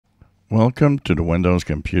Welcome to the Windows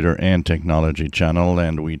Computer and Technology channel,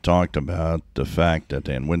 and we talked about the fact that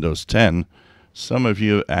in Windows 10 some of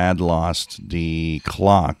you had lost the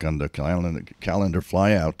clock on the calendar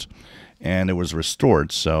flyout, and it was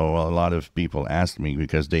restored. So a lot of people asked me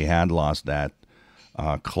because they had lost that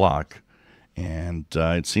clock, and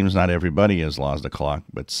it seems not everybody has lost the clock,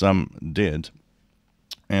 but some did.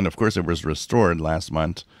 And of course it was restored last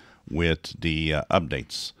month with the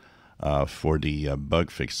updates for the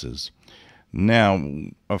bug fixes. Now,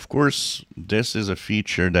 of course, this is a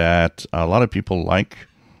feature that a lot of people like,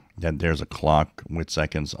 that there's a clock with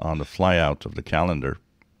seconds on the flyout of the calendar.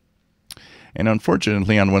 And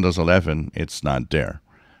unfortunately, on Windows 11, it's not there.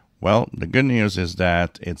 Well, the good news is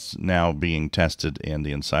that it's now being tested in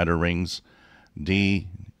the insider rings. The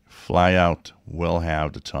flyout will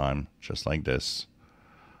have the time, just like this,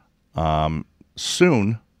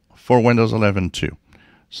 soon for Windows 11 too.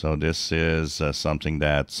 So this is something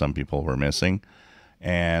that some people were missing,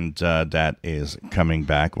 and that is coming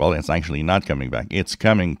back. Well, it's actually not coming back. It's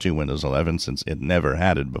coming to Windows 11 since it never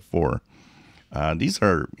had it before. These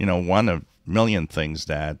are, one of a million things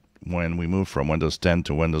that when we move from Windows 10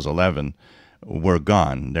 to Windows 11, we're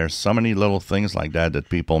gone. There's so many little things like that that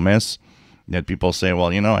people miss, that people say, well,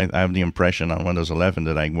 I have the impression on Windows 11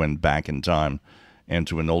 that I went back in time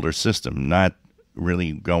into an older system, not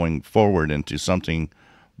really going forward into something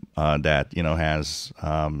that has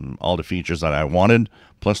all the features that I wanted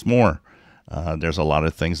plus more. There's a lot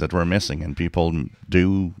of things that we're missing, and people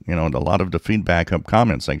do, a lot of the feedback of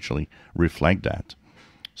comments actually reflect that.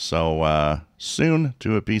 So soon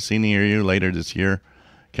to a PC near you later this year,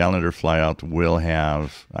 calendar flyout will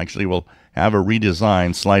have a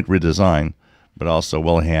redesign, slight redesign, but also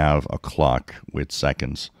will have a clock with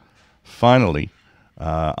seconds finally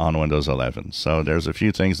on Windows 11. So there's a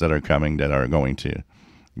few things that are coming that are going to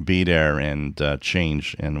be there and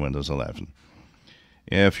change in Windows 11.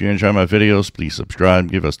 If you enjoy my videos, please subscribe,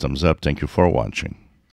 give us thumbs up. Thank you for watching.